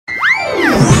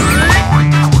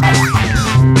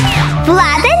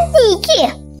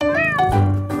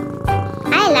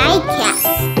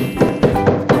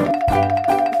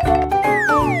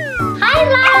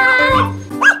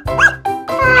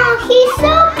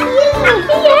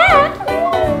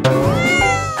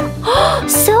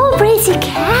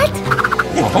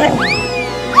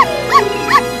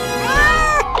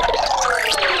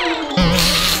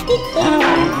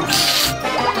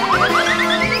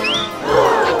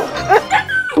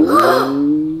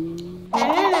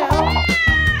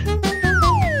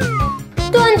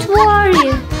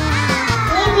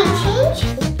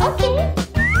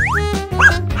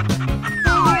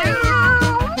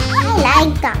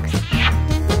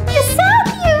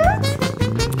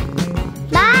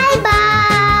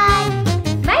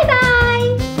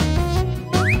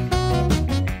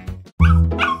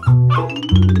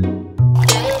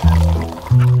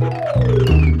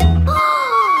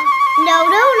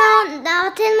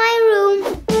not in my room.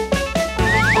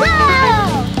 Whoa!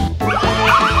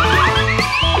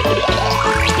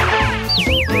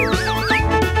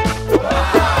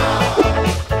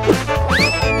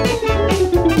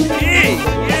 Hey, you!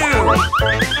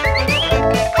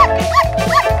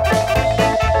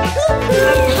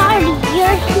 Hardy,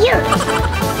 you're here.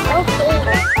 Okay.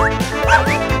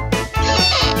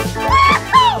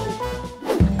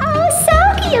 Oh, so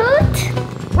cute.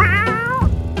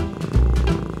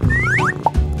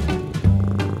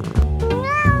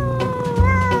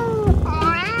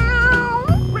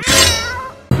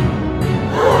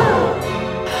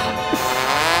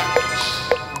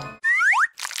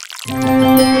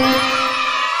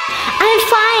 I'm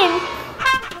fine.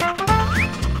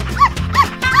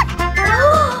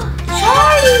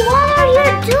 Charlie, what are you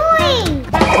doing?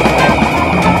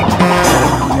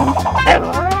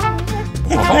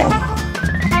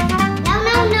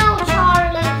 No,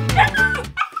 Charlie.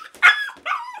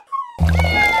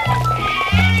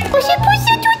 Pussy,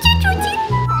 tootsie, tootsie.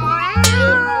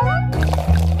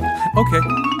 Okay.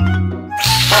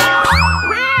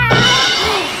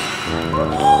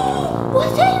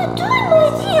 What are you doing, my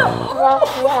dear?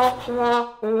 What?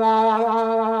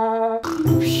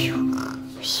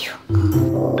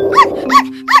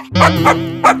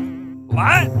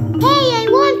 Hey, I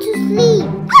want to sleep.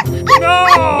 No!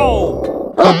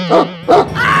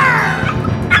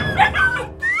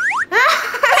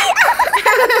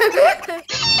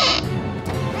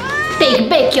 Take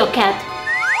back your cat.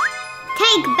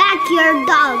 Take back your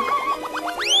dog.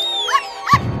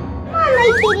 Oh, my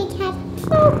kitty cat.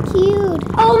 So cute.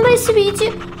 Oh, my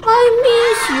sweetie, I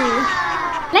miss you.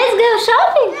 Let's go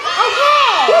shopping.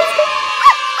 Okay.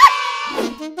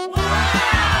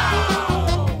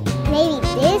 Maybe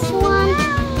this one?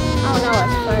 Oh no,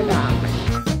 it's for dogs.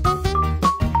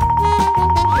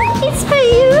 It's for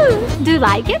you. Do you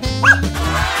like it?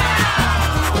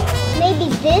 Maybe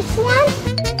this one?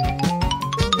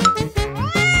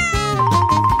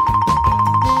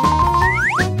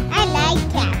 I like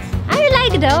cats. I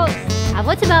like those.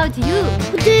 What about you?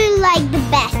 Who do you like the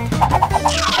best?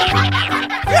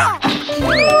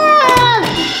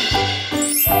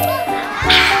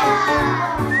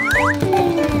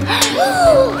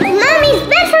 Mommy, it's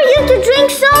bad for you to drink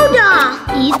soda.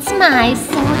 It's my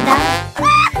soda.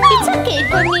 It's okay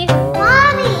for me.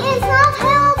 Mommy, it's not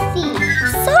healthy.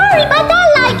 Sorry, but I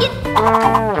like it.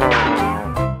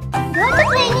 You want to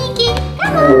play, Niki?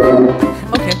 Come on.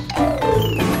 Okay.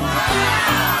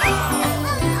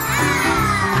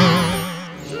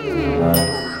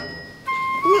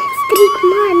 Let's trick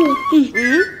Mommy.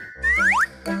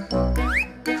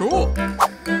 Cool.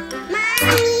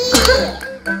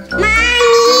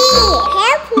 Mommy,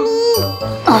 help me.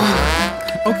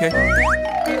 Okay.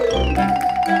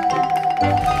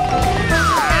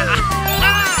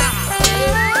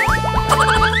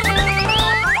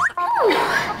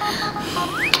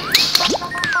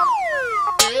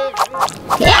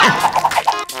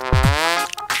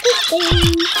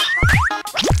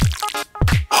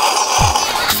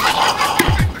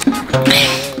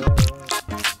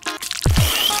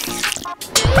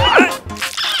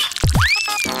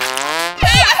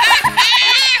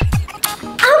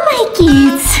 Oh, my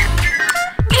kids.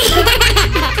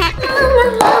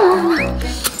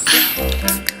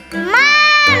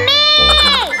 Mommy!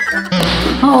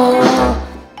 Oh.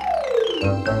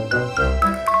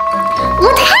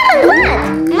 What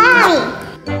happened, Vlad? Mommy.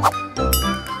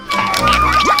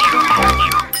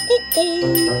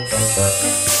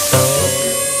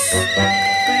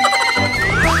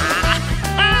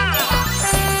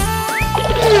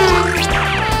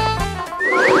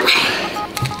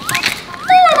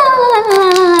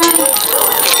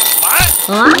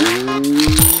 What?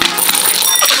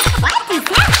 What is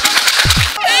that?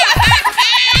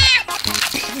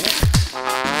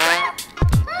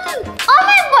 Oh,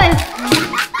 my boy.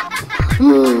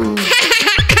 Mommy!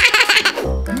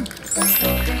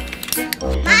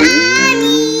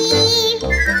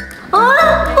 Oh,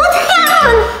 what happened?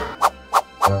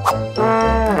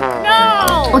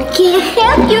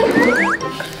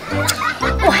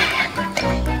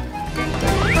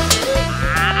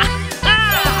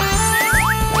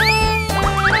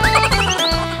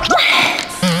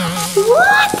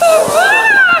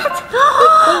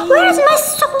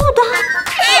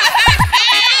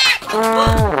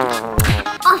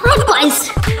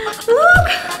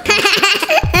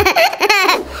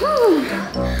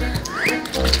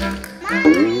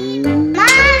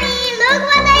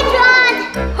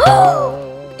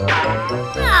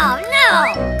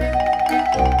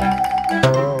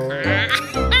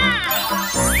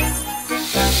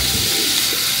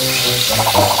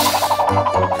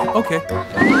 Okay.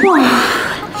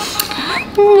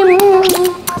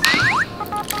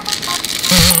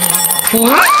 What?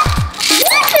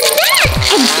 Look at that!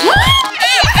 What is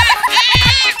that?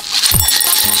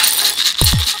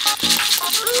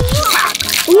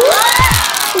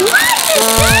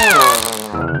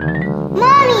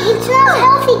 Mommy, it's not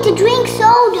healthy to drink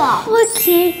soda.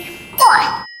 Okay.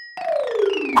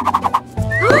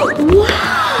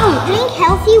 Wow! Drink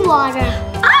healthy water.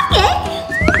 Okay.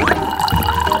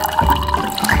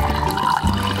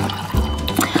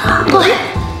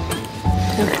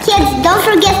 Kids, don't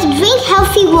forget to drink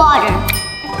healthy water.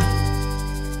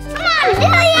 Come on, do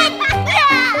it!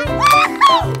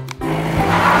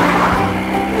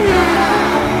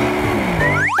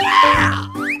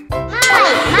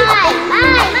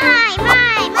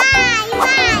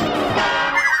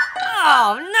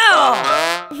 Oh no!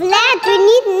 Vlad, we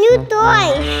need new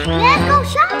toys. Let's go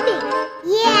shopping.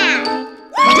 Yeah.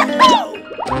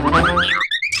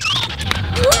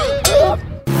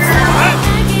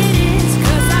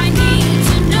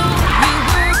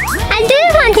 I do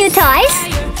want new toys.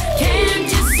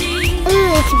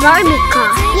 Ooh, it's Barbie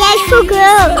car. Yeah, it's for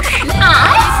girls.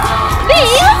 Eyes?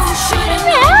 Wheels?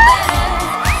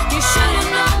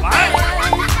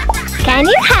 Can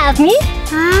you help me?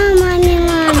 Ah, mommy.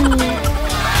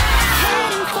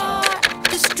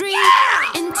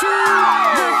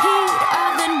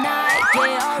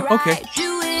 Okay.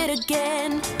 Do it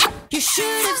again. You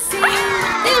should have seen.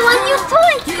 They want new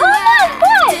toys. Come on,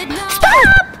 boy.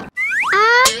 Stop!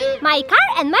 My car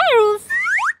and my rules.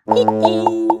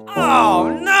 Oh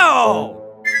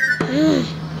no!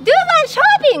 Do you want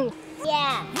shopping?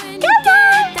 Yeah. Come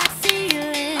on.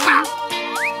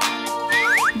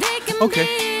 Okay.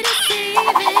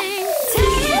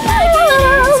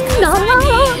 No.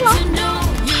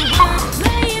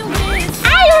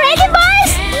 Are you ready,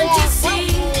 boys?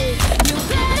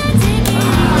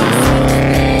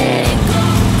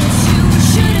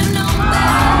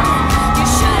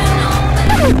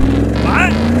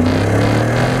 What?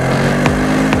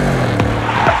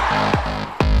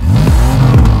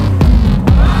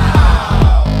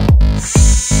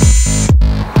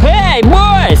 Hey,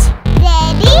 boys!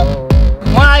 Daddy?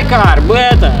 My car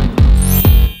better!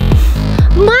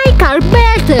 My car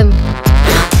better.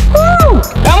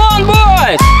 Come on,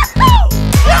 boys!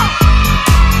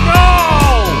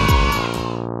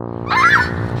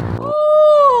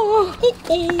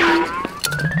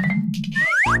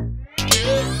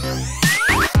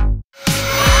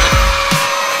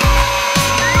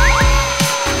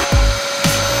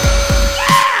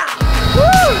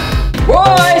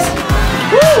 Boys!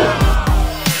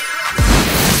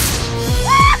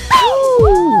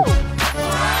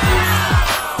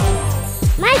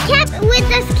 My cat with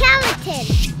the skeleton.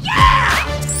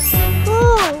 Yeah!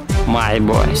 Ooh. My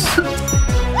boys.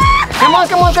 Come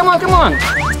on!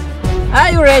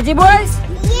 Are you ready, boys?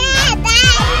 Yeah,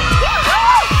 Dad.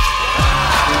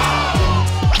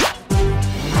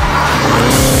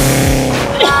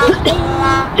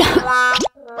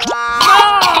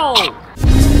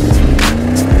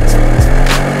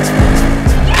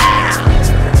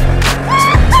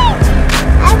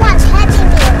 I want Happy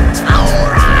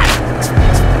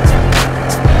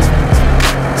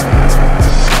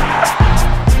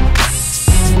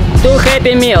Meal. Two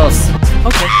Happy Meals.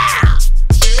 Okay.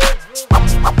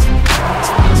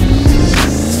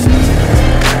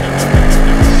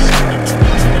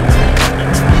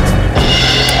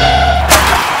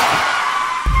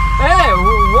 Hey,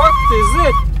 what is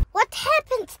it? What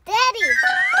happened, Daddy?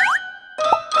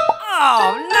 Oh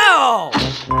no!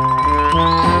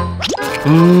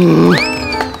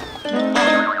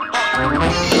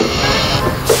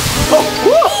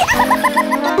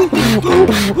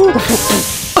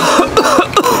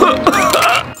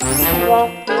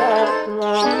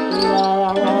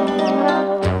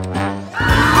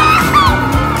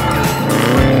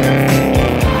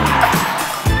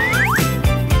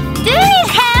 Do you need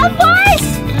help, boys?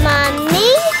 Mommy?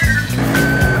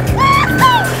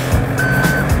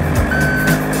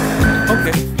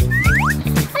 Okay.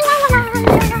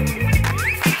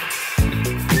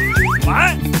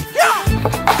 What?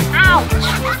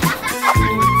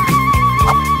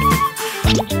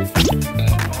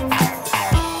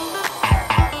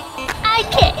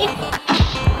 Okay.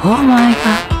 Oh my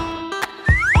god.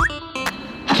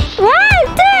 1,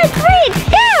 2, 3,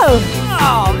 go!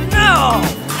 Oh no!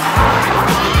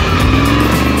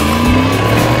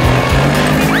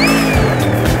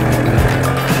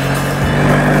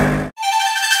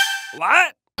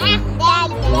 What? Daddy.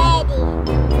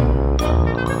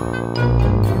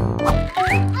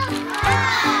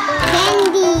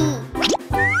 Candy.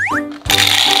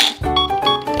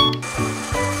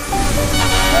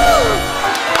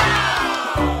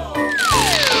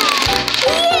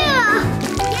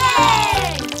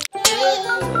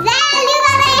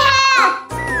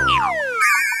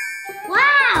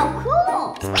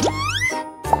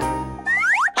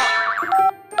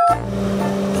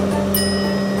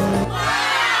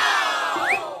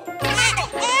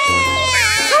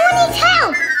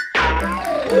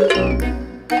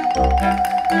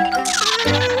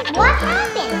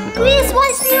 just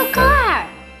wants a new car.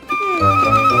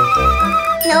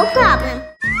 No problem.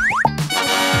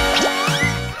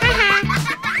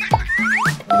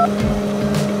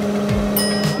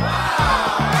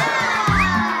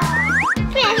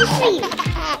 Thank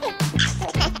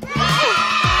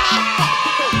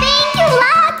you,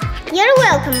 Vlad. You're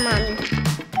welcome, Mommy.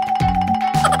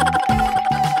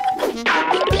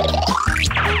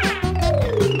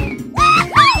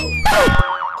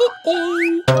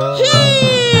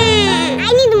 I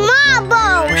need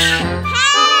marbles.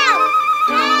 Help!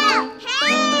 Help!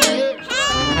 Help!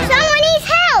 Help! Someone needs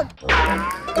help.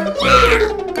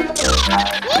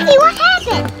 Niki, what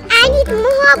happened? I need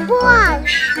more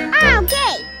balls. Ah,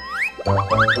 okay.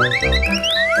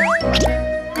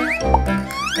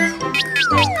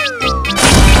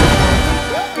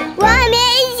 Wow,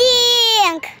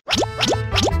 amazing!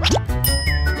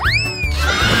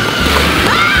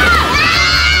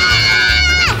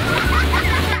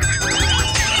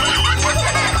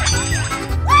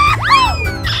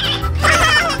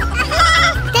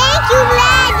 Thank you,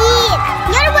 Vladdy.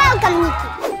 You're welcome,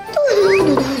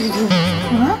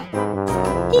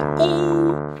 Niki.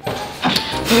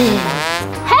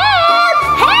 Help!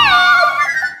 Help!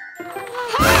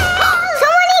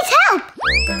 Someone needs help.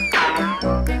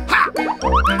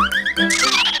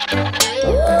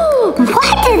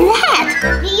 What is that?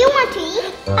 Do you want to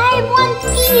eat? I want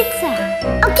pizza.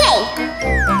 Okay.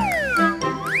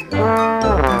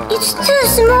 It's too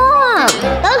small.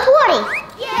 Don't worry.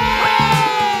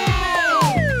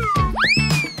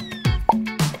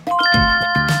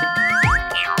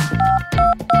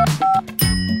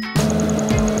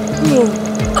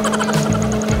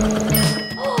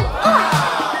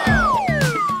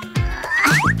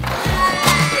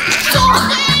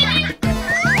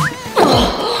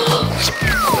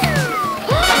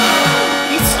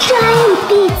 Let's try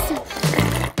pizza.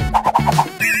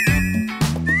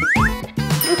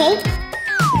 Okay.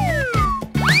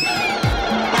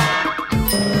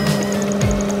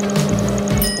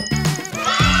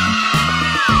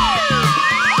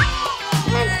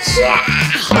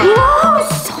 Wow,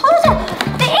 soda!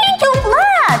 Thank you,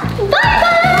 Vlad!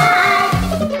 Bye-bye!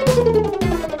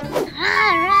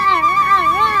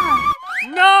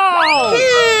 No!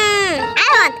 I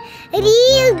want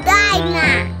real dino.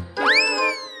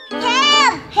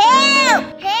 Help! Help!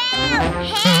 Help!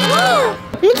 Help!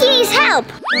 Niki needs help.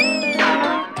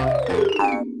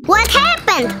 What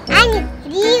happened? I need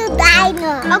real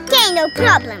dino. Okay, no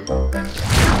problem.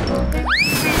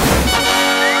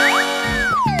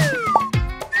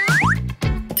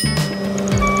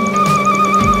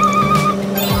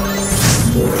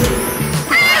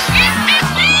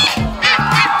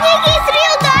 Niki's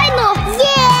real dino.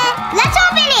 Yeah, let's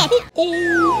open it.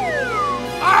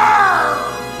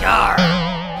 Yarr.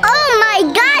 Oh my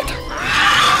God!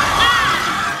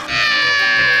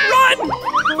 Run!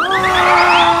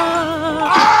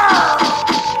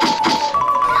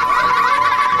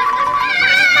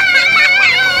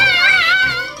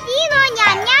 Dino, nya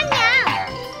nya nya.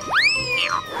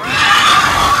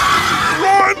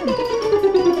 Run!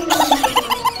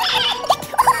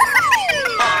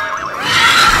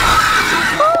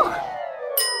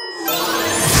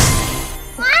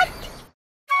 What?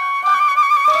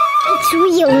 It's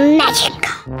real magic.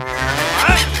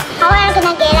 What? How are you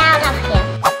gonna get out of here?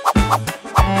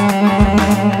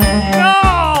 No!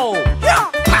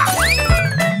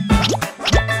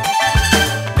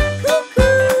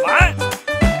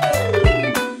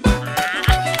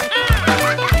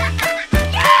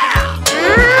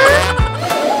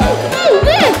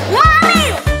 What?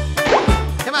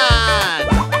 Come on!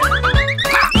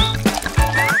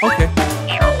 Okay.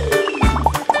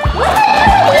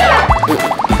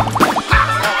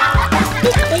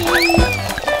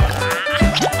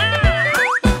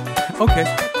 Okay.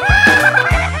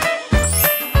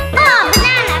 Oh,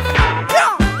 bananas!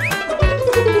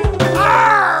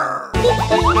 Run!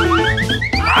 Oh,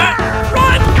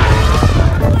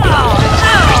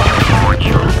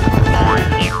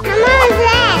 Come on,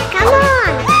 Vlad, come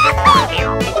on! Come on!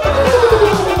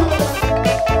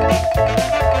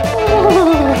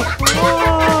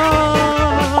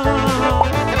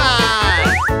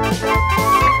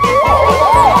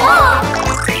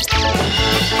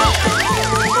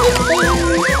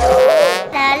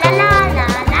 La la la la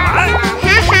la.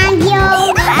 Haha, yo!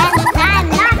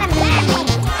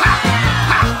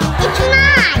 It's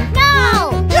mine! No!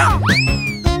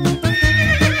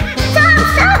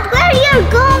 Stop! Where you're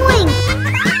going?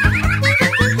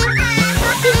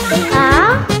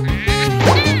 Huh?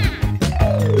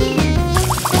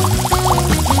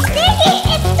 Niki,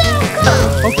 it's so cool!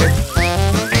 Okay.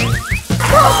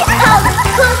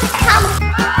 Cool, come!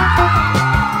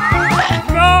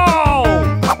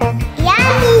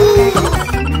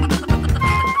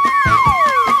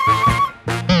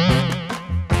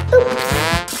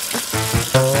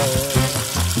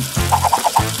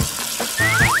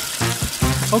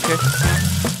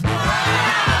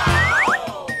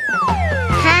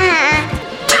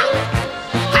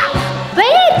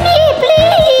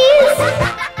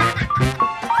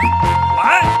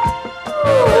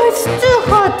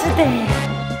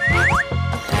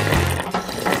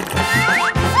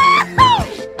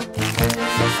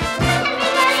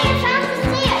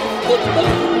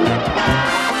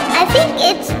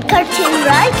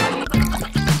 right?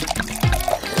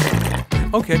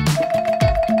 Okay.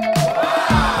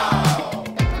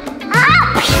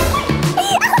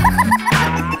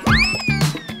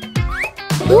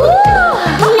 Ooh. No.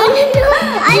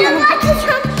 I don't want to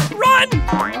jump. Run!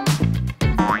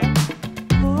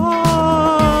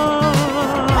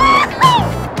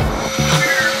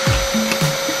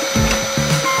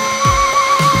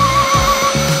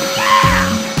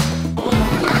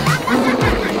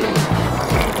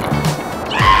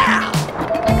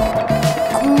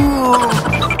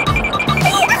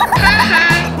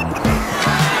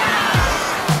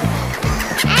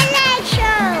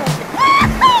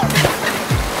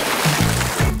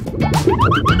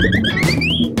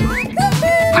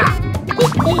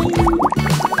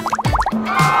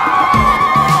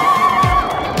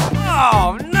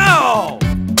 Oh no!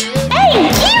 Hey,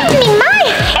 give me my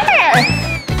hair!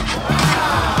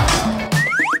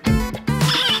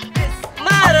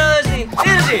 Smile, Rosie.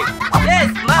 Dirty. Yes,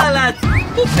 smile, lads.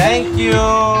 Thank you.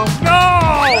 No!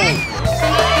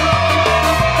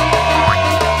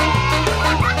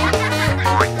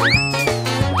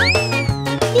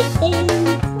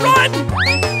 Run!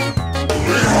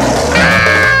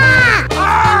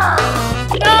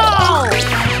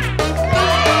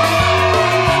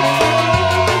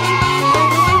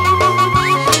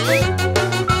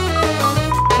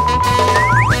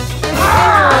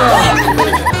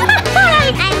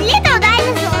 I'm little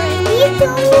dinosaur.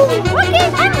 Okay,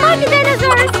 I'm Mommy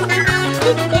Dinosaurs.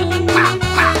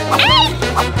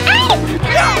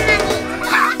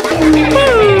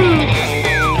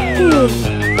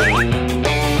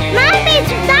 Mommy's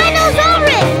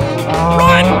dinosaurus.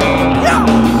 Run!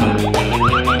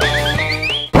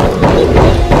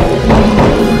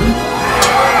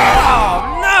 Oh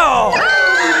no!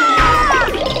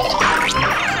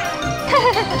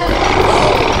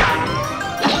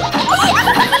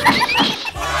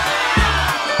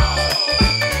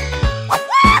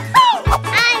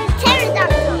 I'm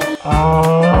pterodactyl. Oh,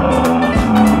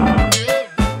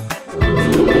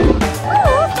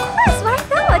 of course, why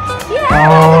not? Yeah.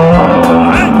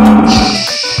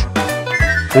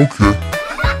 Okay.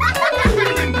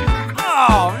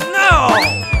 Oh no!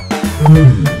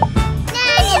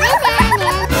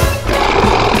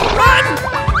 Run!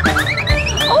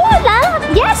 Hola!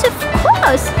 Yes, of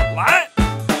course. What?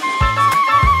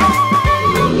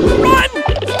 Run!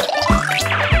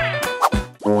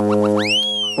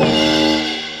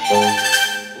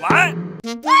 What?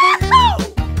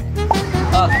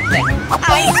 Okay.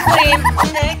 Ice cream.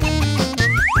 Next.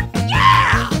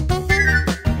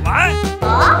 What?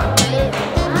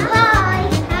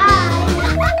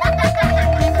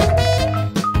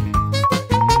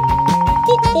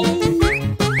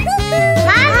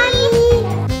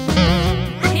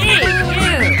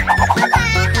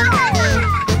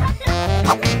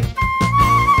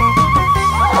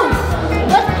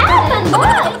 What happened?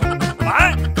 What?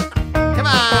 What? Come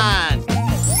on.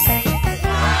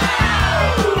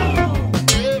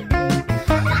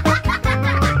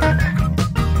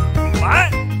 What?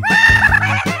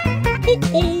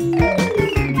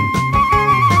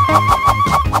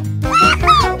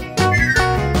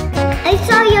 I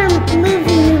saw your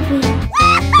movie.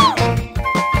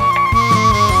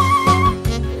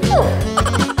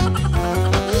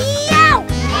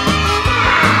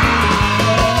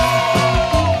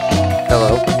 Hello.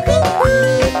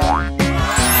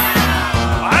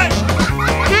 What?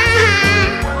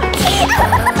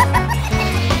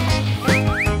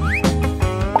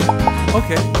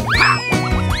 Okay.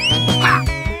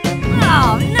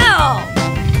 Oh, no!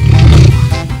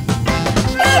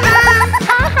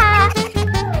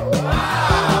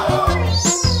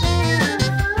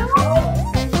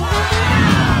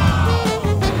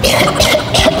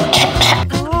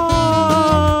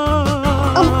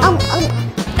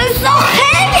 It's so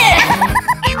heavy!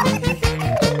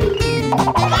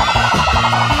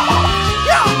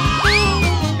 No!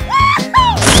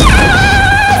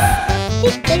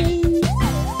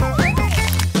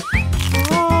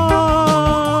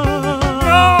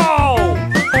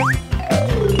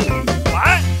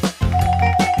 What?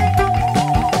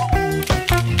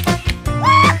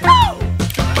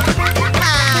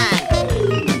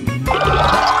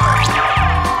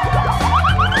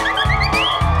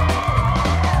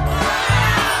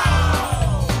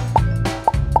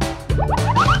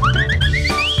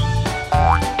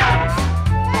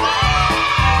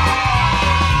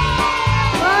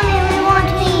 Mommy, we want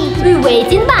to eat. We wait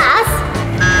in bus.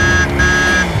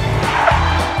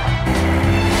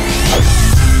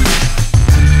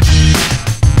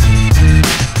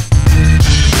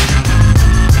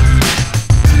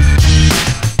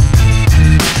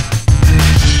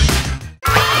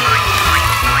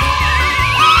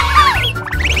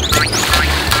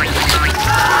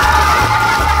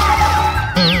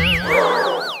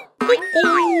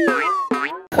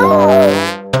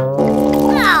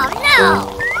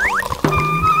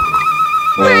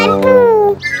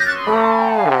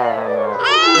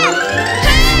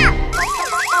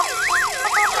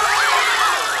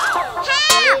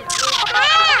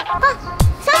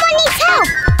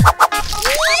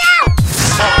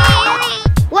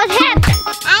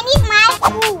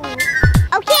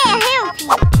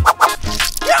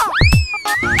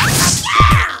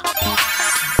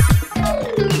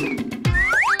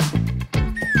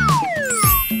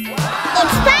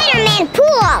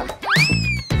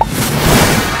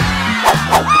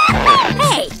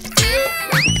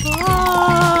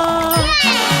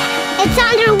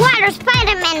 underwater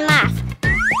Spider-Man mask.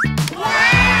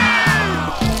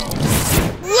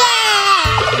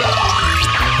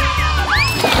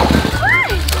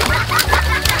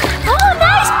 Oh,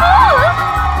 nice ball!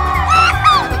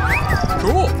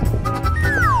 Cool.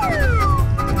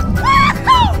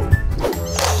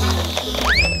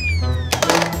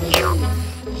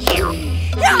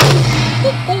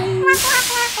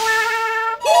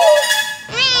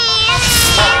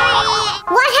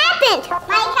 What happened?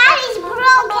 My car is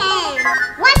broken.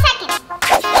 1 second.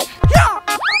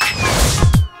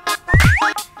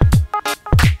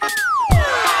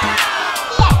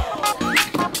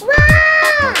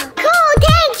 Wow! Cool,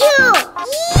 thank you!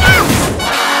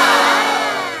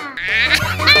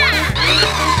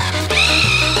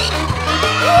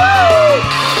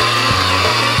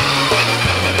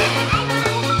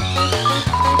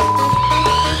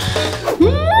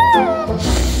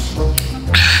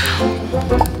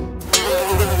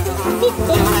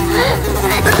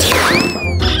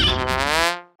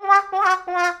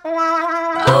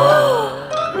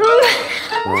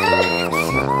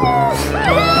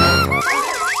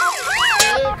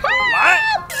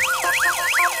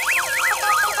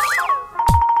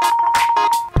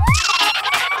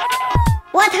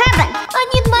 What happened? I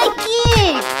need my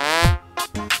key.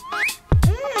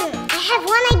 I have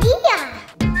one idea.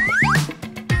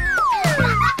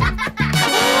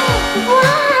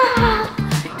 Wow!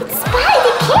 It's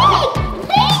Spidey cake!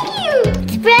 Thank you!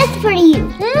 It's pressed for you.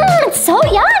 It's so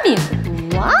yummy.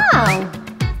 Wow.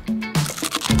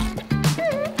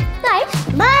 Nice.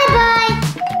 Bye-bye!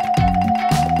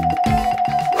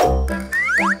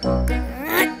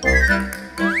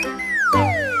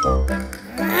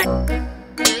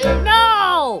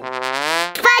 No!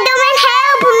 Spider-Man,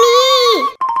 help me!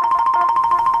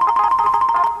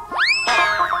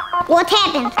 What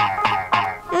happened?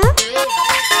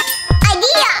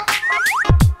 Idea!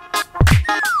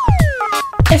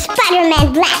 A Spider-Man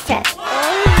blaster.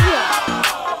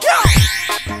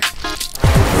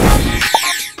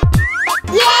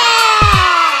 Yeah!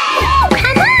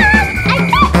 Come on!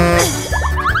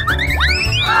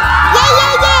 I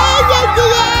got it!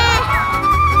 Yeah!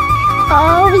 Oh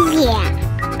yeah!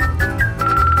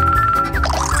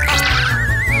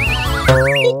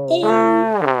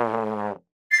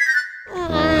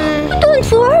 Don't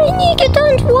worry, Niki,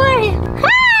 don't worry.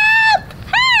 Help!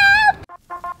 Help!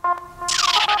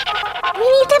 We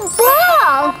need a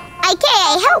ball. Okay,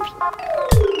 I help you.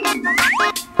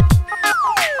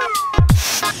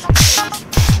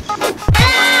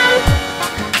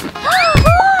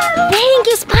 Thank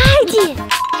you, Spidey.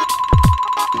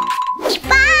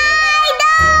 Spider-Man!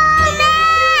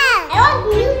 I want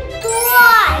new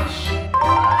toys.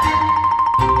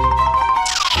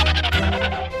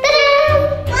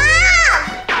 Wow!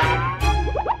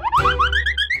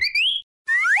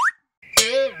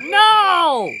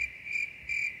 No!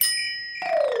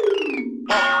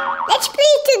 Let's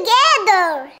play together.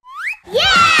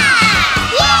 Yeah!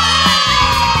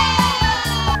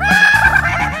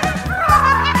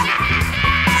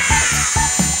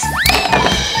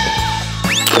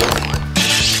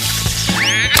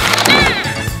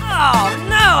 Oh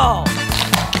no!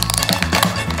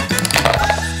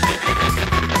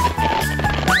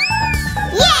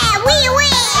 Yeah, we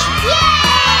win! Yeah!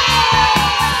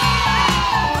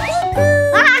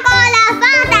 Coca-Cola,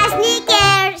 Fanta,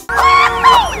 Snickers!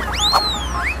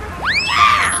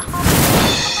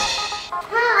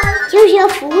 Choose your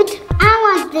food. I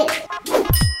want this.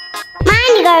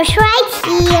 Money goes right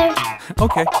here.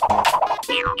 Okay.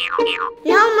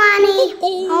 No money.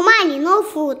 No money, no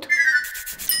food.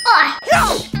 Oh.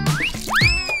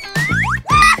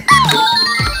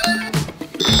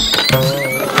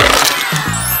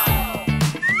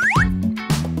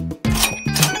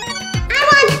 I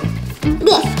want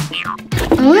this.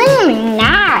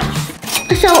 Nice.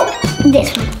 So, this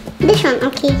one. This one,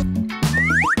 okay.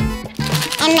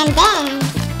 And then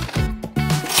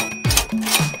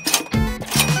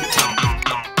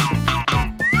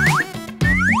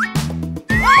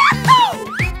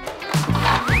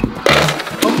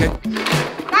Okay.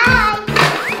 bye.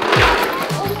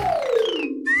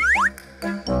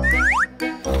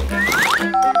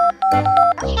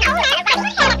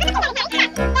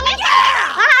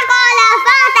 Coca-Cola,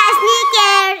 Fanta,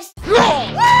 Snickers.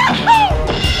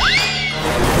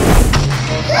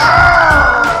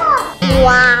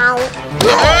 Wow.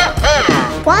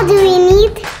 What do we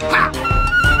need?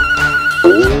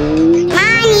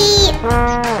 Money.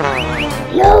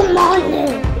 No money.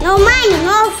 No money,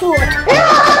 no food.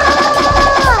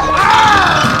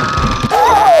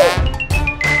 Hey!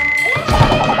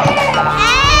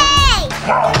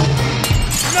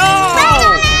 No!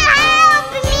 Spider-Man, help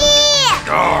me!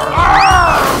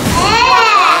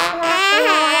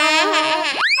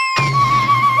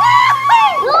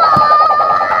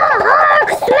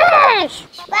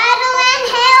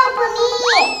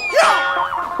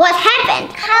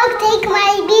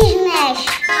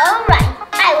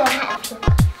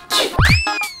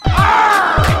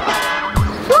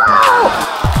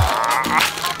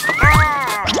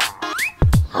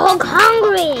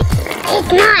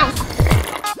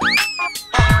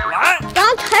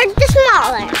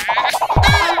 color.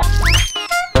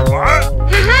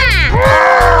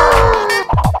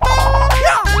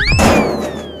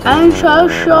 I'm so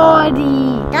sorry.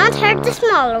 Don't hurt the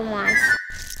smaller ones.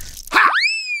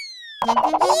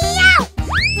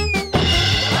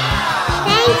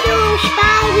 Thank you,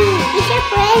 Spidey. It's a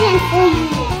present for you.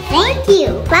 Thank you.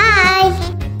 Bye.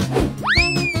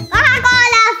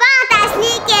 Coca-Cola, Fanta,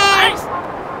 Snickers.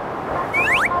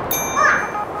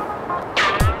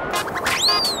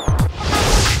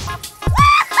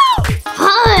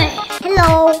 Hi.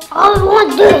 Hello. I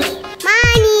want this.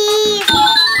 Money.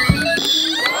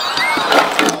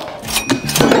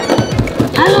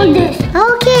 I want this.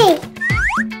 Okay.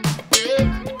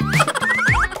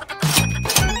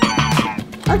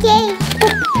 Okay.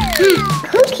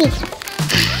 Cookies.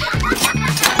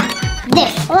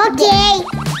 This. Okay.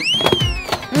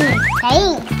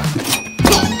 Thanks.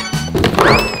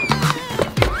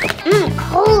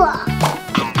 Cola.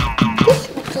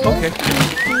 Okay.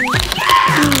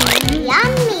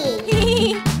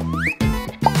 Yummy.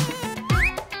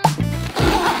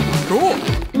 Cool.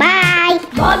 Bye.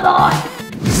 Bye-bye.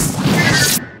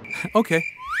 Okay.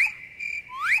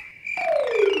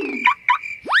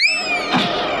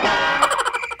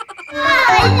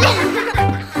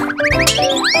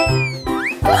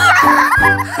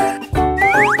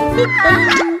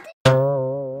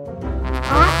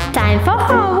 Time for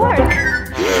homework.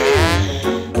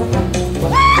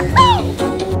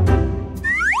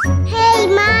 Hey,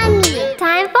 Mommy.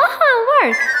 Time for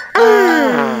homework.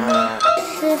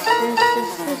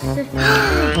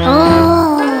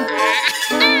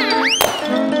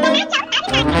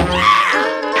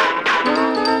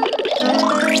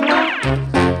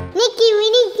 Nikki, we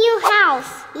need new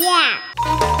house. Yeah.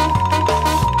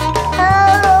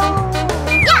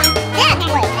 Yeah, that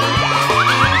way.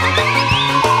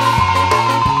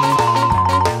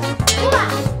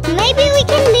 Maybe we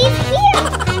can live here.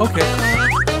 Okay.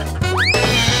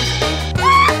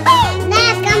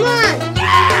 Dad, come on.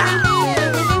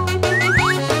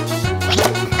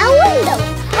 A window.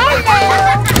 Hello.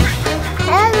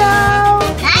 Hello.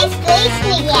 Nice place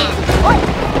again.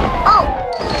 Oh.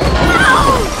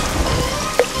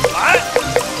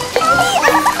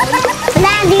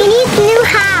 Dad, we need new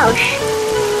house.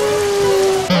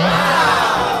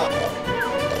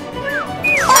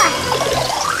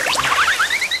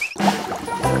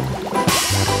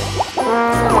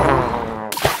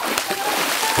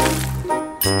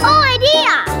 Oh,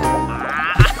 idea!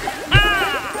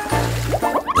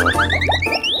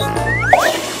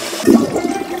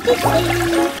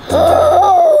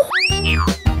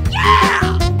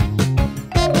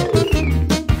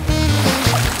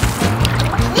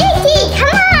 Nikki,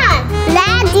 come on!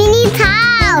 Dad, we need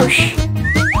house.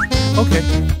 Okay.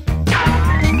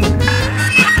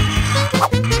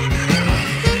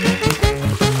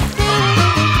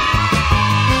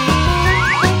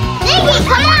 Nikki,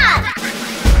 come on!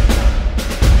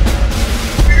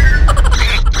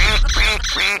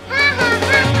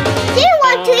 Do you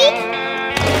want to eat?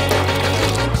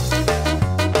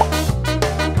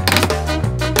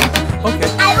 Okay.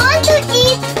 I want to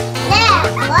eat. Dad,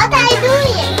 what are you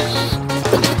doing?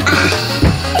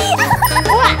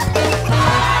 What?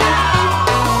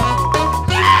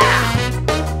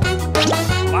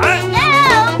 No.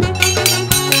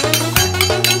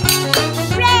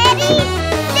 Ready,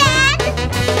 set,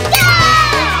 go!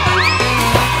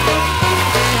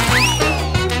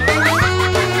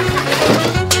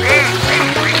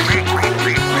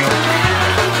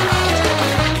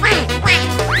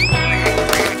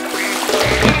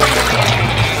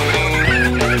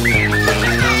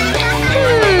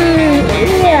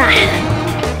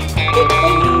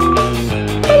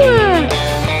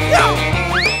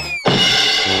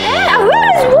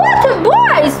 Where is water,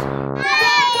 boys?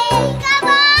 Come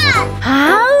on!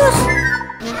 House?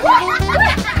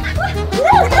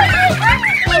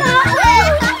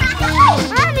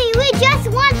 Mommy, we just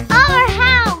want our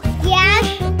house. Yes.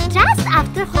 Just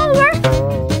after homework.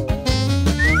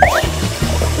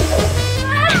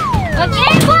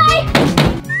 Okay, bye.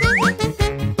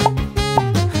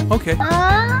 Okay.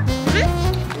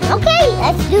 Okay,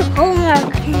 let's do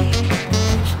homework.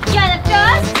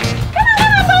 Jonathan, come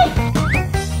on, boy.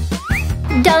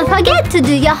 Don't forget to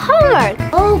do your homework.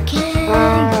 Okay.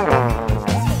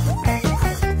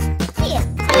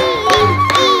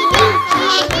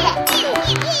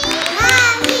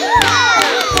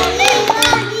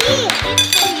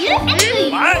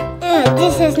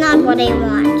 This is not what I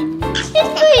want. It's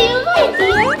for you, my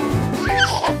dear.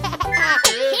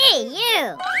 Hey, you!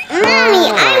 Mommy,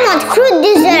 I want fruit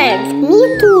dessert. Me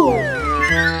too.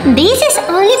 This is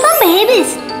only for babies.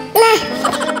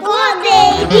 What,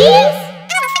 babies?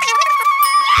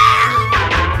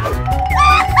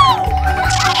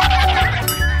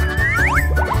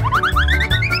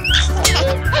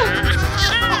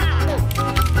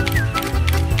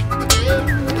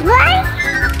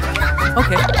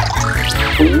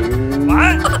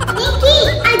 What? Niki,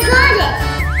 I got it.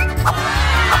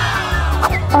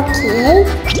 Okay.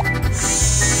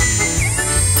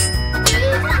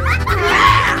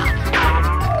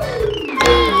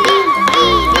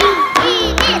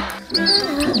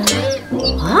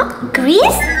 Huh?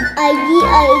 Chris? Idea.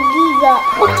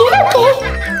 Okay.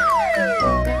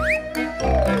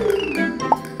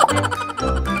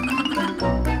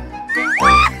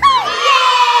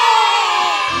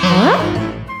 Huh?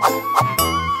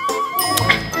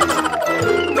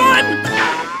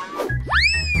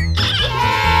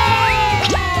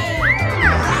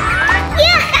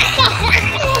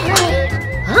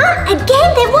 Huh? Again?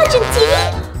 They're watching TV?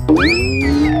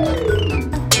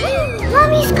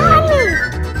 Mommy's coming.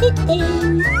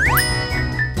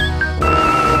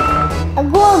 A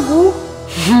go.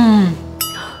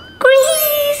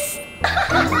 Chris!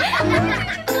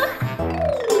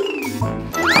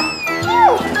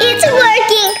 It's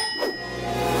working.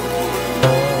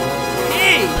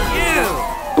 Hey, you!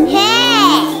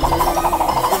 Hey.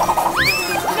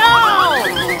 No!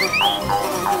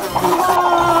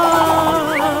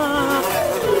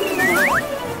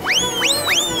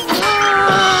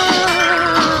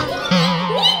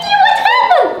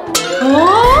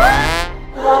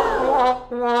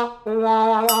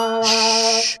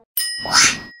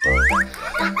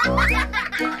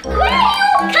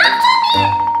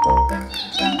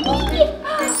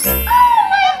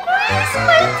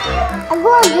 A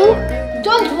go.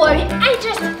 Don't worry, I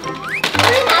just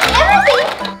clean up everything.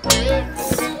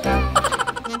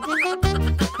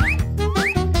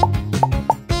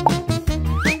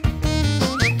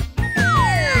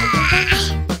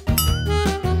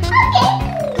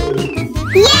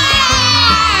 Yeah!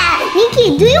 Niki,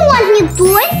 do you want new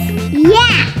toys?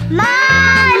 Yeah!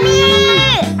 Mommy!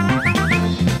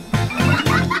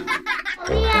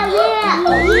 Yeah.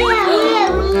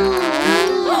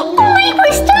 Oh my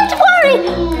Chris, don't worry!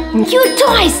 New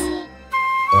toys!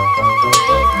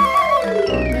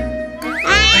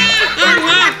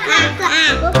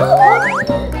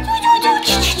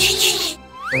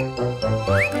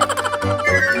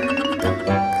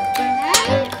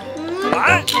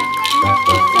 What?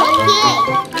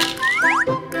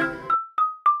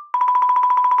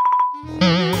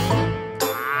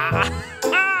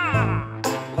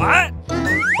 What?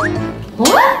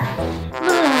 What?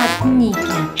 Vlad,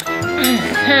 Niki.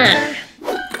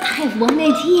 I have one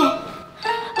idea.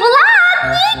 Vlad,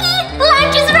 Niki,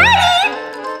 lunch is ready!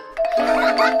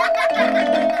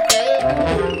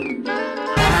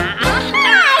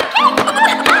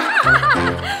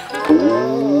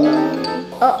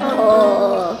 Uh-oh.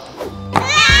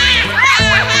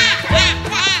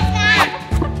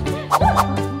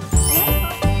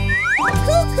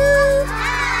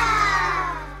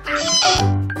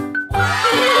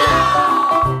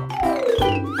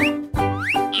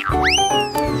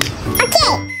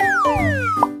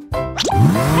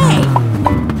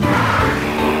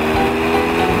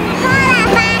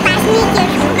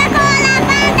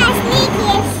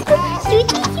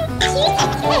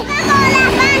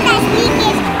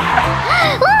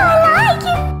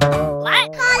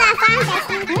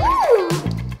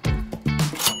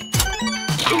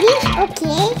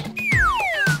 Okay.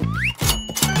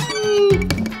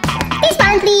 This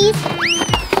one, please.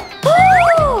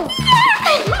 Ooh.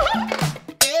 Hey,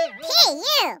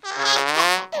 you.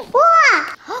 Wow.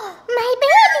 My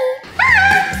baby.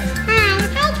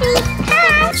 Hi, Chris.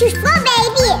 Hi. Choose for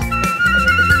baby.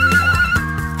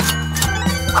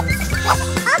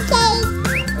 Okay.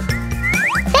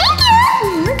 Thank you.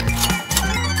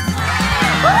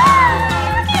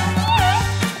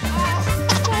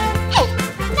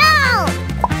 No.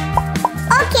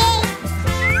 Okay.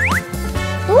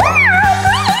 Wow,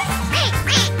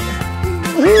 Chris.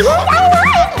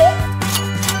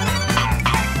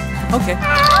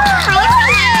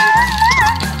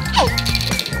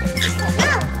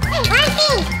 I like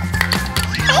it. Okay.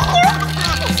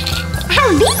 How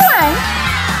big one?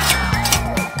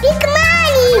 Big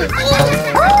money.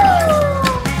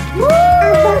 Oh,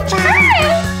 hi.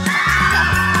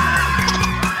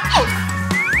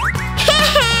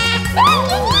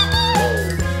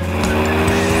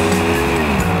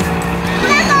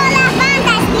 Coca-Cola,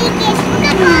 Fanta, Snickers.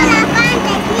 Coca-Cola,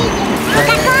 Fanta, Snickers.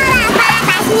 Coca-Cola,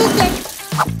 Fanta, Snickers.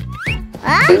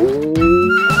 Huh?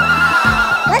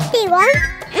 What do you want?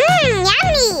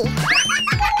 Yummy.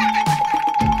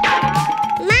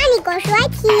 Money goes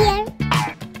right here.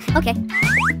 Okay.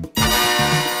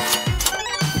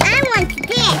 I want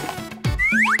this.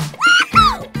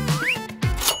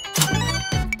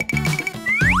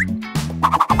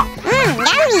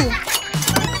 Yummy.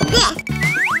 This.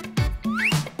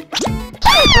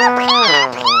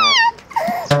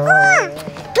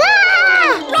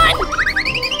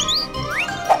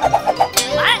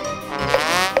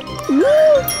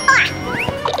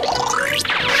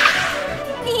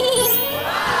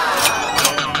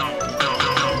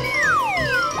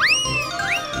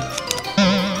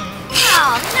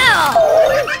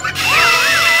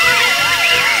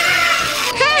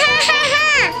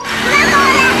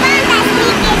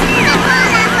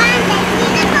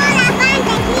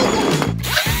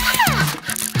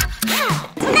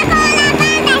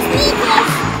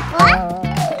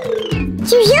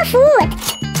 Choose your food.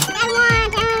 I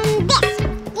want this.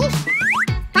 This.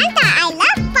 Fanta. I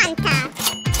love Fanta.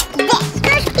 This.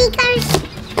 Two speakers.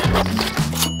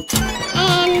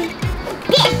 And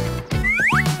this.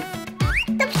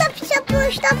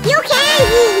 Stop. You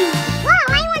candy. Wow,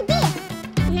 I want this.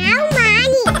 Now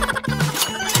money.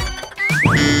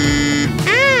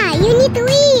 You need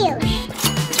wheels.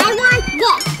 I want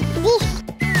this.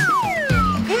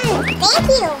 Thank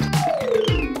you.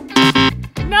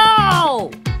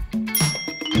 No!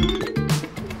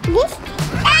 This?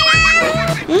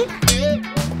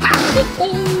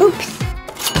 Oops.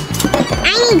 I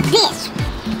need this.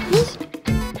 This?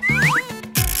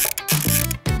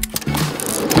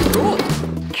 Cool.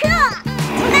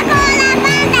 Coca-Cola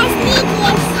Fanta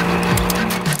Sneakers.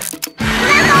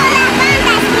 Coca-Cola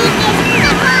Fanta Sneakers.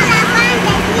 Coca-Cola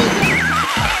Fanta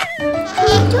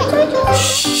Sneakers.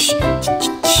 Shh.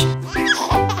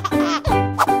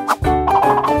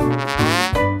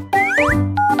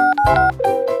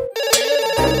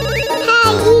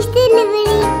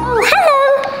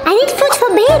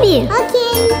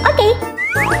 Okay.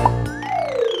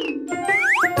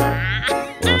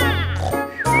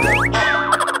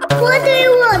 What do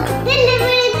you want?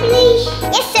 Delivery, please.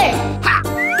 Yes, sir.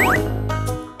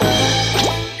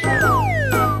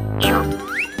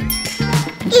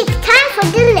 It's time for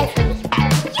delivery.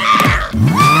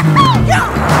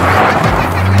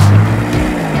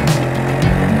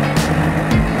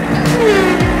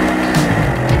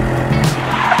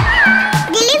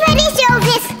 Delivery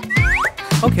service.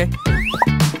 Okay.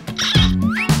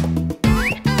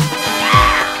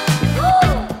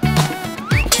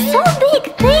 So big,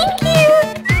 thank you.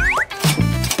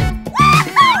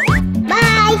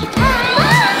 Bye.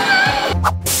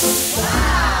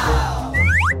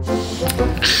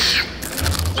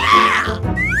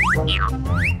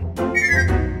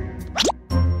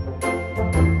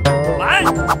 What?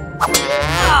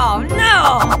 Oh no!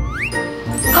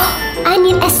 I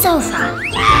need a sofa.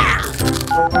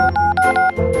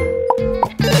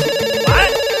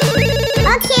 What?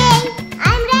 Okay,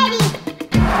 I'm ready.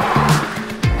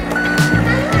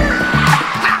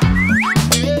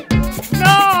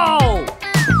 No!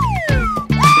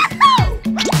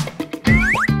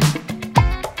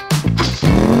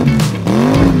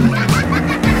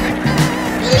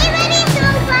 Delivery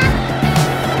sofa.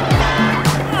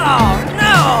 Oh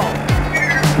no!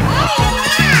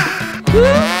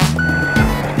 What?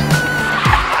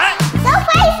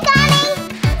 Sofa is coming.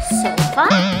 Sofa?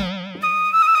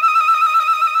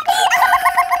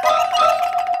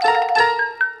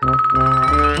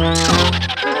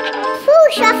 Full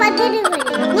sofa delivery.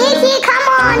 Niki, come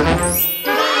on.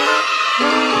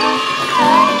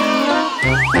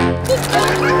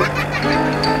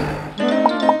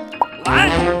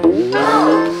 What?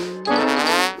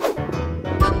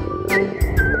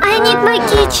 I need my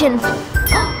kitchen.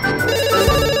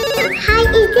 Hi,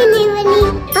 is delivery.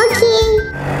 Okay.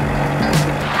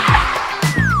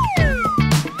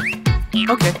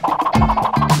 Okay.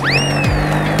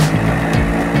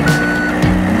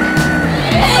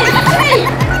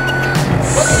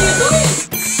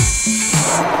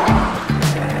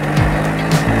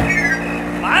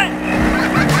 What?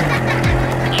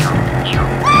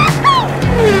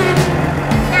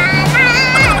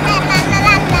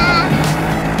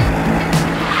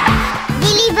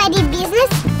 Delivery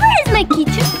business. Where is my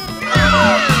kitchen?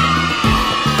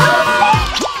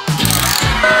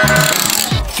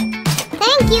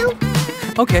 Thank you.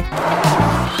 Okay.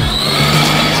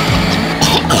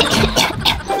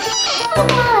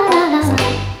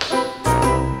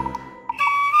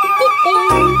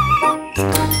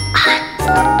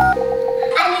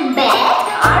 I need bed,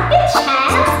 carpet,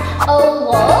 shelves, all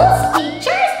walls,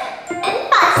 pictures, and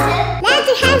pasta.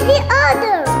 Let's have the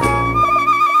order.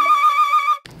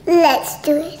 Let's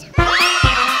do it.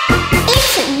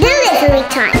 It's delivery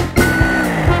time.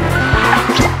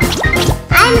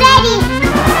 I'm ready.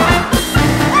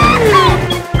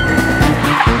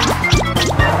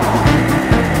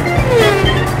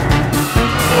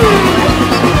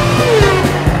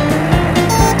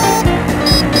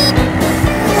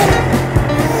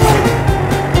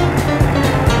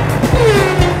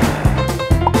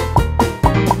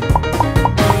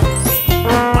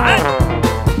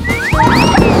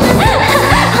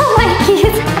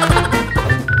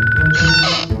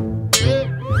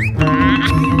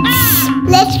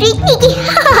 trick, Niki.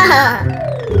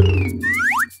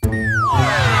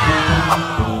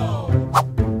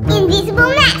 Invisible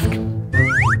mask.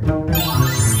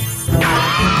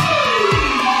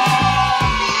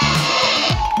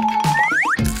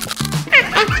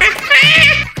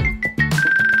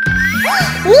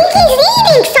 Niki's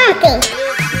eating something.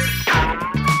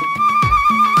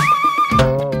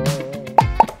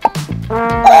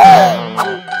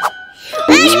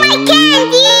 Where's my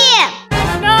candy?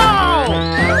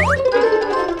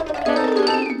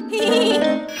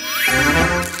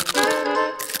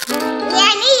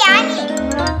 Yummy, yummy.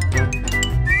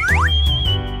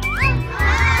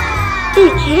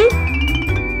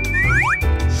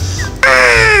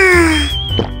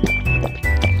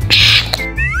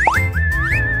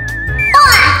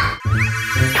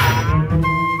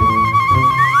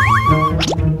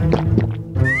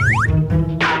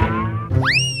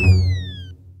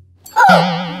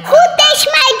 Who touched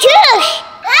my juice?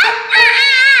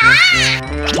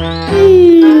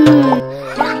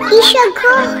 It's a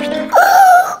ghost.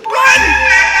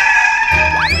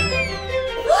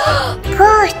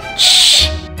 Ghost.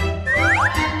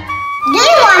 Do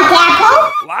you want apple?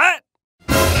 What?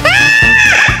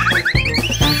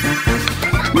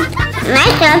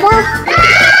 Nice apple.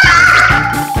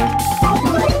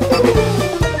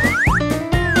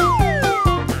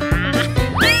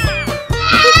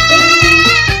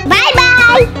 Bye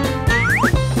bye.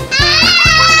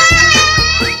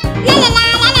 La la la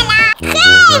la la la.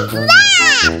 Hey,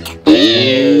 Vlad!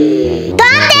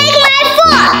 Don't take my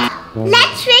phone.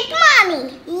 Let's trick mommy.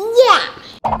 Yeah.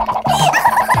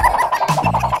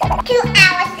 2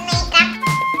 hours later.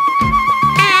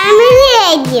 I'm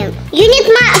ready. You need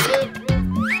mask.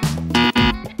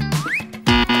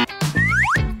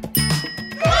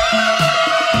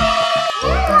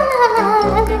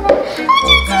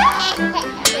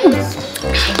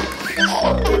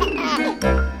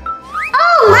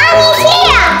 Oh, mommy's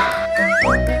here.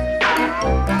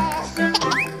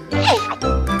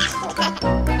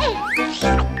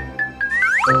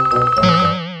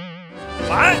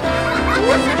 What?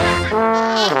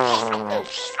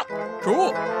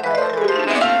 Cool.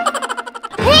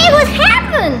 Hey, what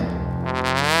happened?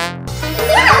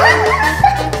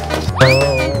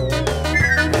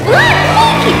 What,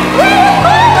 Niki? Where are you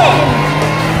going?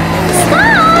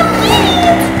 Stop,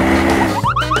 please!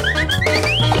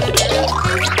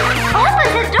 Open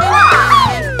the door!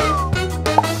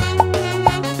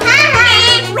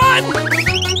 Run!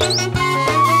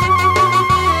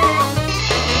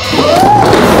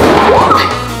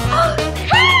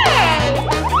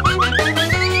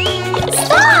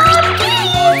 Stop,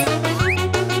 please!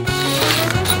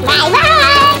 Bye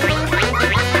bye.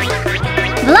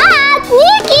 Vlad,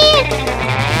 Niki!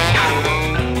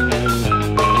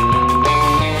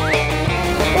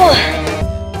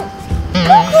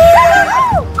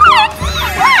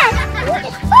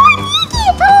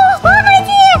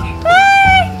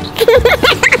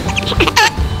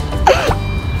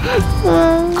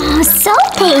 Oh, so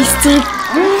tasty.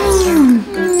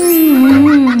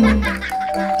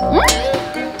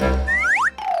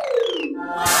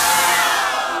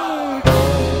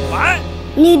 What?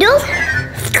 Noodles?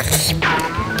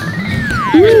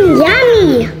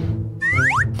 Yummy.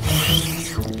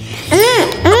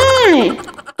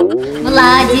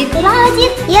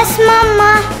 Vladик, Yes,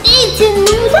 Mama. eating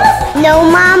noodles? No,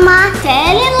 Mama.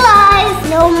 Telling lies.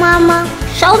 No, Mama.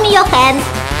 Show me your hands.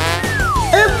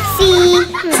 Oopsie.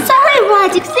 Sorry,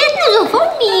 Vladик, save noodle for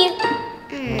me.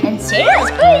 And serious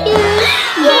for you.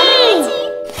 Yay!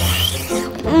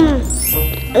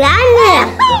 Yummy.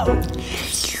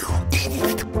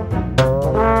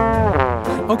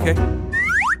 Okay.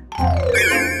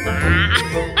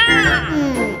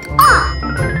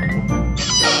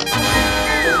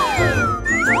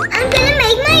 I'm gonna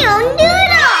make my own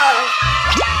noodles.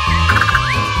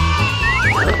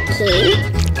 Okay,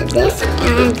 this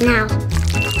and now.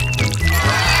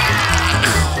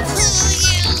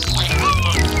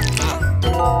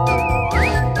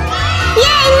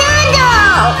 Yay,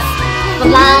 noodles!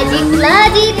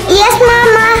 Vladик, Yes,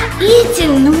 Mama.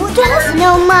 eating noodles? No,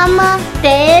 Mama.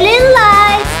 Telling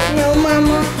lies. No,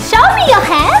 Mama. Show me your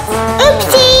hands.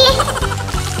 Oopsie.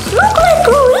 Look like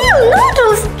real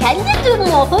noodles. Can you do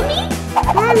more for me?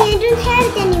 Mommy, I don't have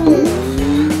it anymore.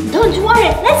 Don't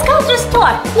worry, let's go to the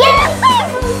store. Yes.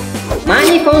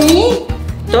 Money for me,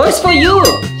 toys for you.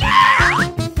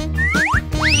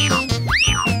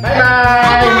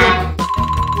 Bye-bye.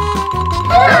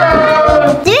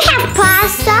 Do you have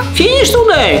pasta? Finished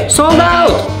today, sold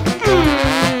out.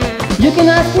 You can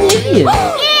ask me here.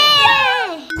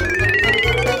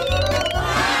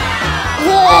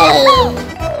 Yay!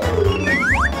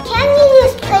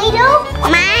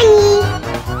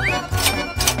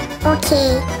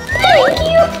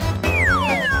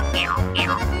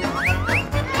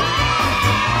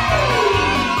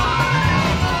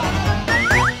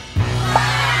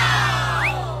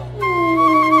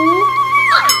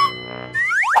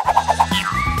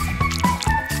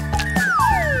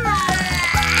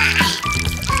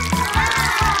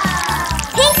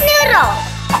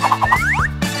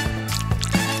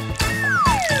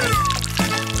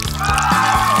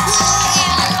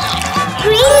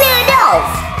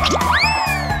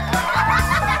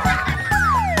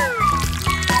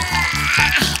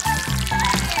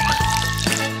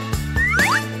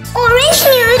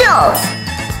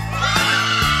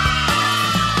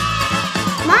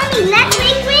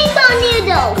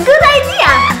 Good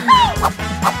idea!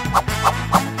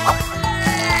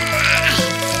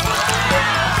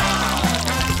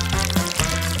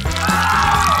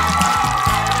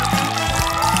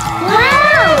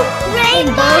 Wow!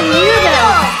 Rainbow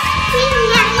noodles!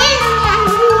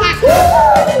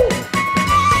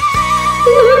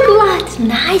 Look what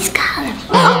nice color.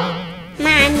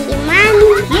 Mommy.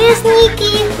 Yes,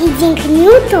 Niki. Eating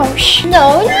noodles. No,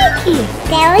 Niki.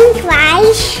 Telling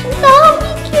twice. No,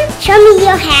 Niki. Show me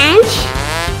your hands.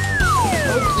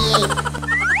 Okay.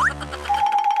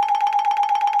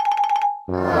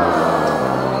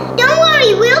 Don't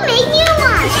worry, we'll make new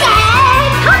ones.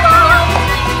 Come on.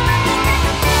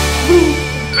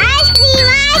 Ice cream.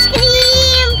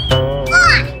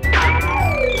 Oh.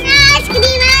 Ice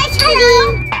cream.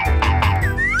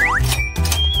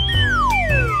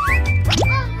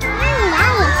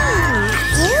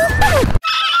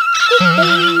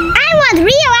 I want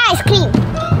real ice cream.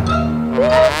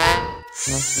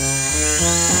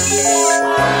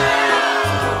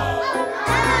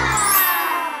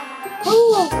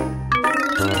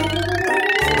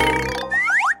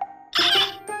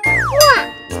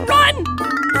 Run!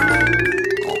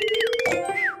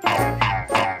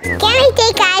 Can I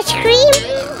take ice cream?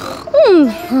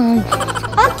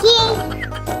 Okay.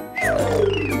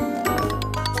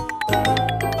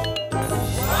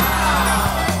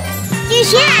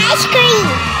 Here's your ice cream.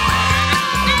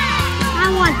 I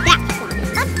want that one.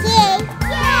 Okay.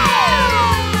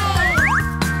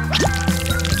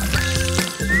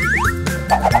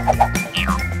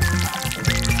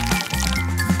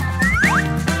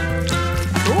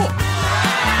 Cool.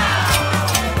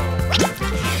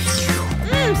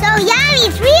 So yummy,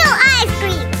 it's real ice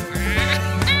cream.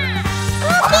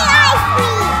 Cookie ice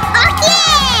cream.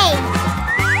 Okay.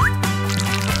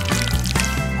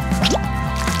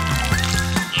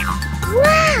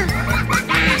 Wow.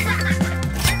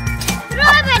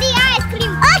 Strawberry ice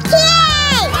cream. Okay.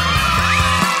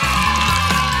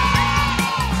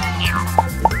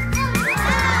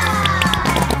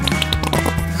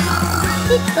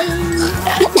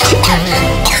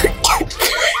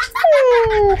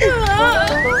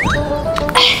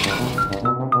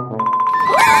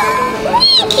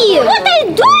 Niki, what are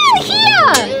you doing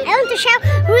here? I want to show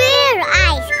real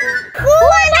ice.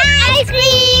 Cool ice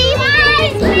cream.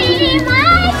 Ice cream.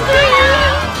 Ice cream.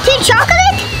 2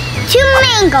 chocolate, 2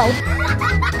 mango.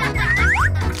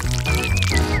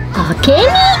 Okay,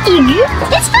 Niki,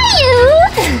 it's for you.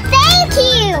 Thank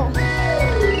you.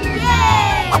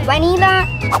 Vanilla,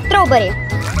 strawberry.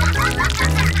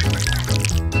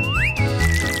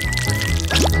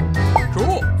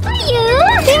 Cool. For you.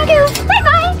 Thank you.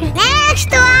 Bye-bye.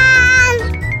 Next one.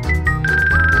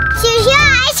 Here's your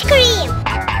ice cream.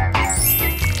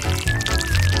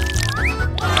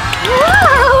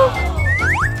 Wow.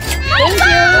 Thank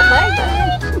you. Bye-bye.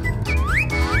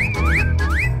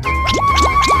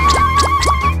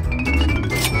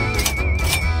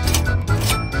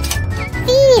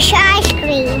 Finish ice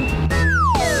cream.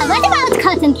 What about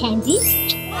cotton candy?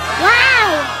 Wow.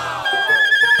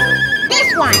 This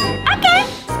one. Okay.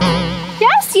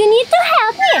 First, you need to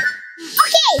help me.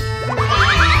 Okay.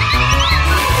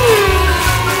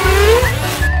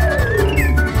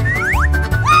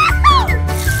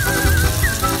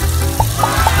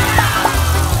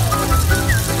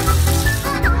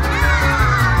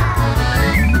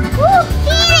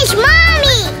 Finish,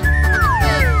 Mommy.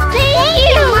 Thank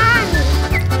you, Mommy.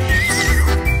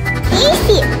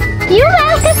 Easy. You're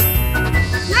welcome.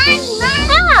 Mommy.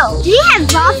 Oh, Do you have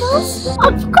waffles?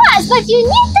 of course, but you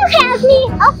need to help me.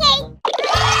 Okay.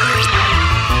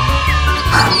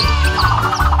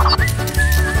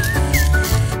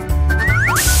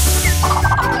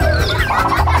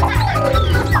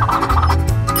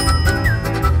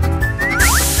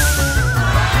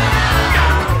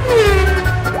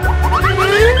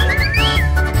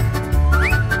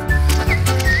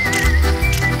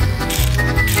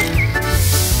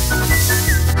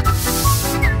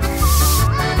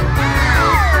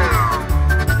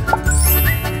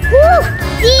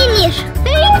 Finish.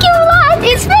 Thank you, Vlad.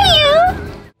 It's for you.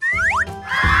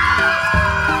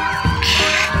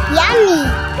 Yummy.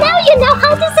 Now you know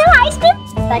how to sell ice cream,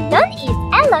 but don't eat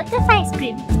a lot of ice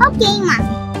cream. Okay, Mom.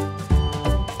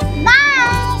 Bye.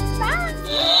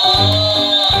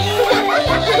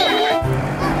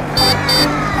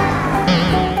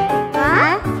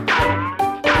 Huh?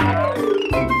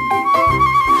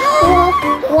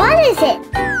 What is it?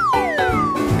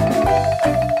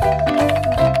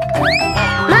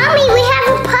 Mommy, we have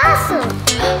a puzzle.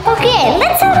 Okay,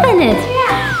 let's open it.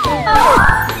 Oh,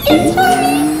 it's for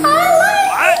me.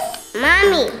 What?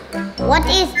 Mommy, What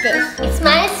is this? It's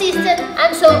my assistant.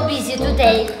 I'm so busy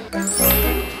today.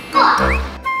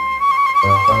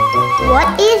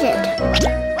 What is it?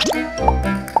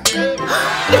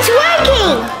 It's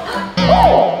working!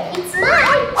 It's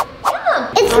mine. Come on.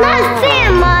 It's not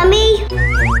fair, Mommy.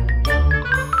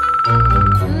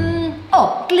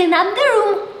 Oh, clean up the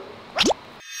room.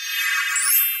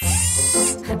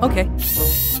 Okay.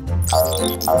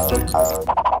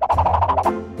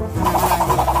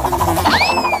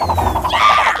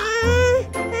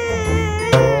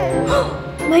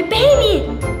 My baby.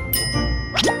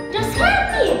 Just help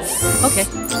me. Okay.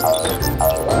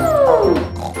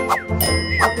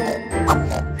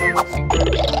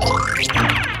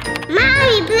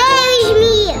 Mommy, play with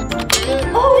me.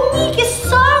 Oh, Niki,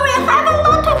 sorry. I have a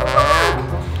lot of work.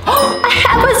 I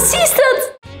have assistants.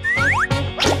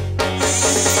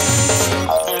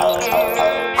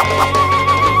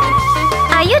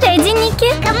 Are you ready, Niki?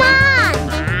 Come on.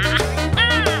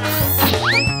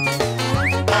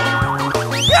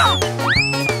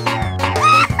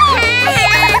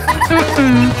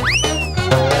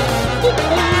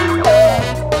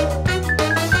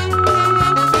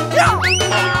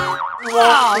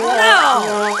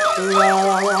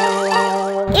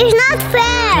 It's not fair.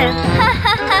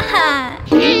 I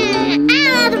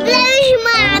want to play with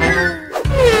Mommy.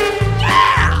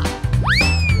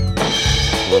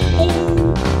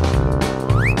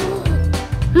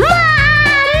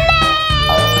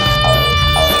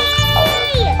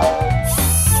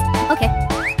 Okay.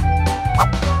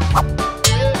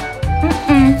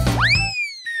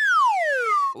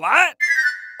 What?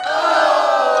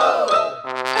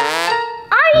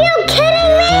 Are you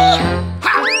kidding me?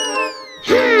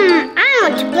 I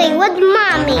want to play with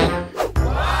Mommy.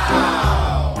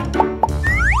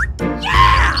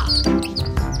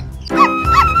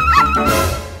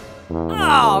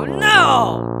 Oh, no!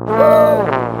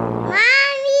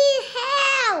 Mommy,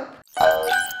 help!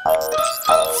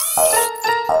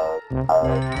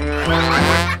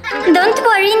 Don't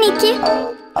worry, Niki.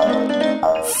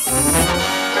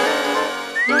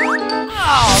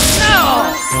 Oh, no!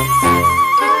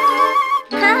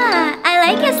 I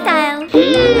like your style.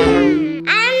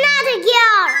 I'm not a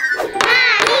girl.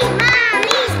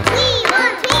 Mommy, we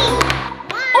want me.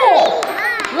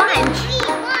 lunch.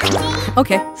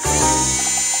 Okay.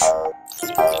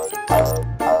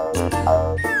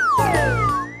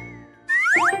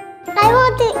 I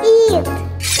want to eat.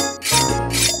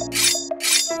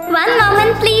 One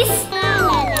moment, please.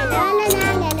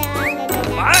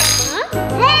 What?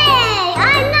 Hey,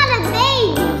 I'm not a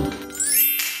baby.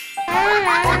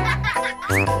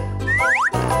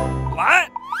 What?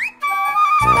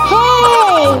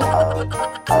 Hey!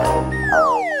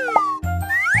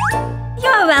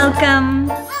 You're welcome.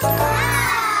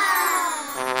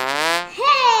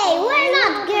 Hey, we're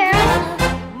not girls.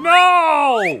 No!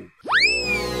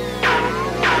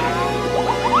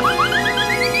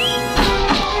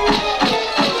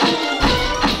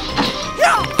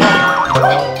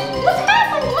 What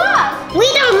happened, Vlad? We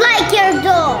don't like your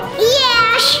doll.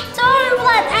 Yes. Sorry,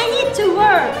 Vlad. I need to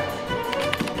work.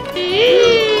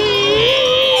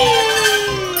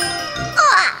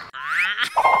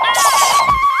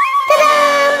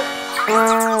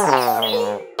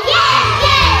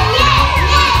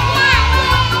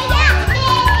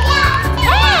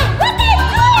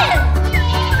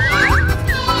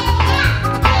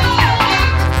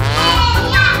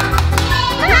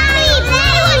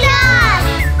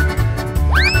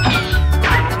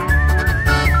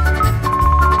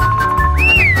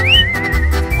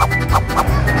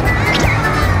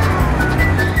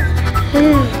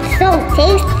 So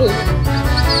tasty.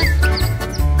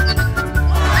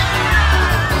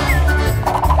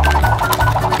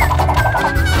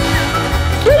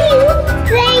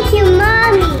 Thank you,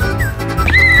 Mommy.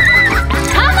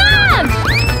 Come on!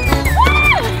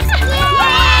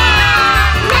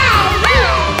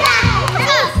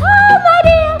 Oh, my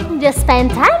dear. Just spend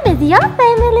time with your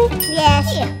family. Yes.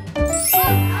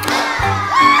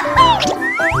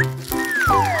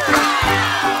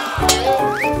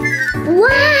 Wow!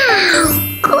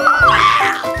 Cool!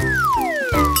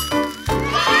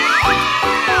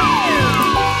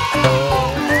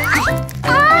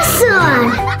 Awesome!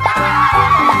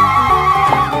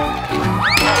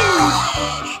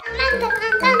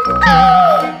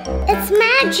 It's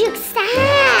magic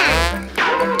sand!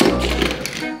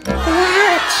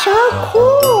 Wow, it's so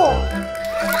cool!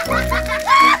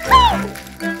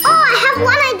 Oh, I have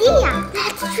one idea!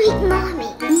 Let's treat Mommy!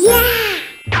 Yeah!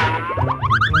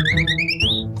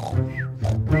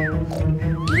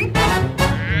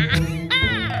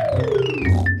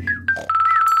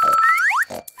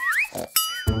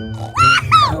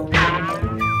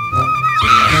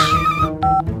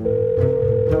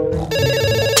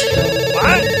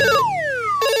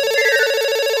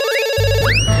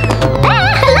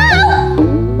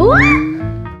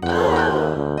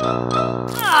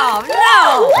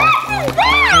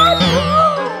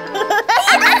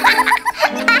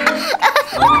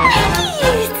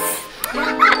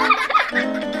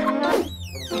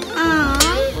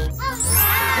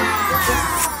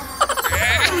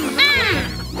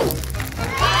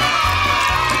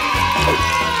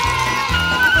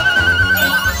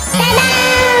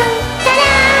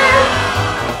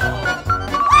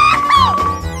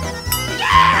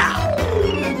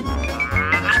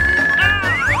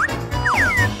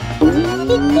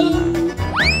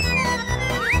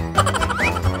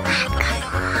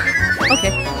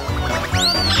 Okay.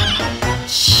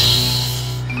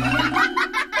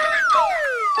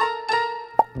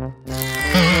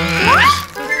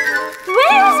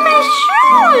 Where's my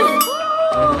shoes?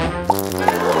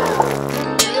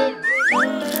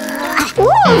 Ooh,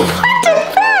 what is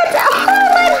that?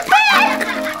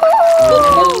 Oh,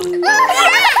 my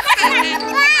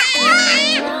back!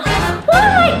 Oh,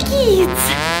 my kids!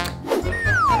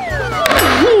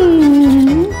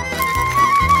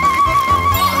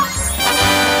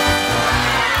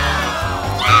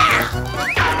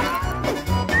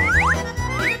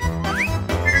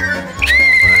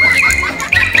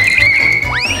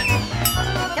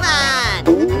 Come on.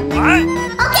 What?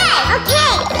 Okay,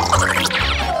 okay.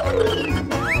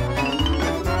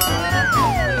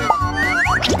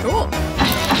 Cool.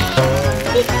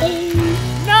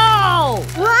 No!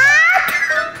 What?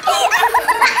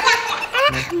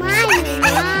 Mommy.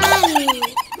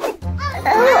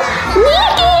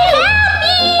 Niki, help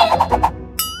me!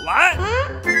 What?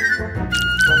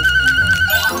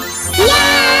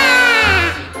 Yeah!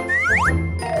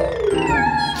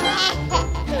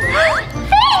 Thank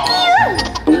you!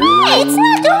 It's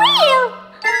not real!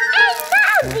 I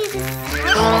thought this is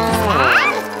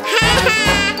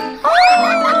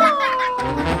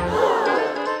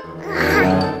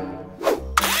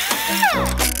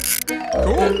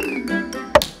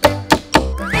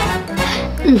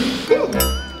Cool.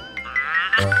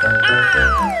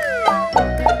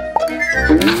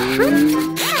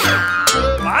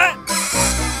 What?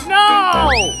 No!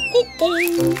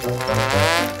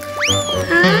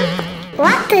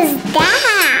 What is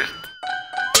that?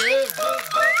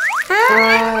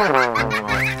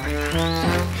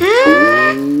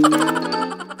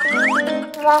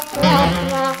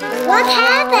 What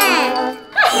happened?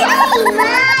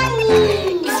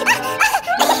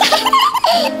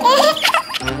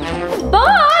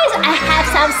 Boys, I have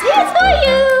some sweets for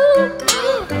you!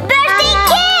 Birthday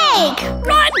cake!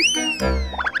 Run!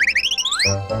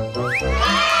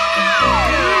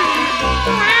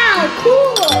 Wow,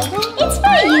 cool! It's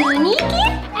for you, Niki,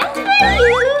 and for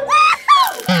you!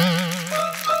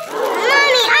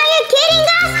 Mommy, are you kidding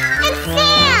us? It's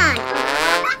sand!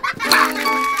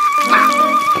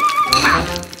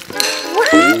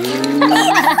 What?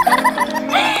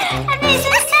 This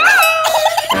is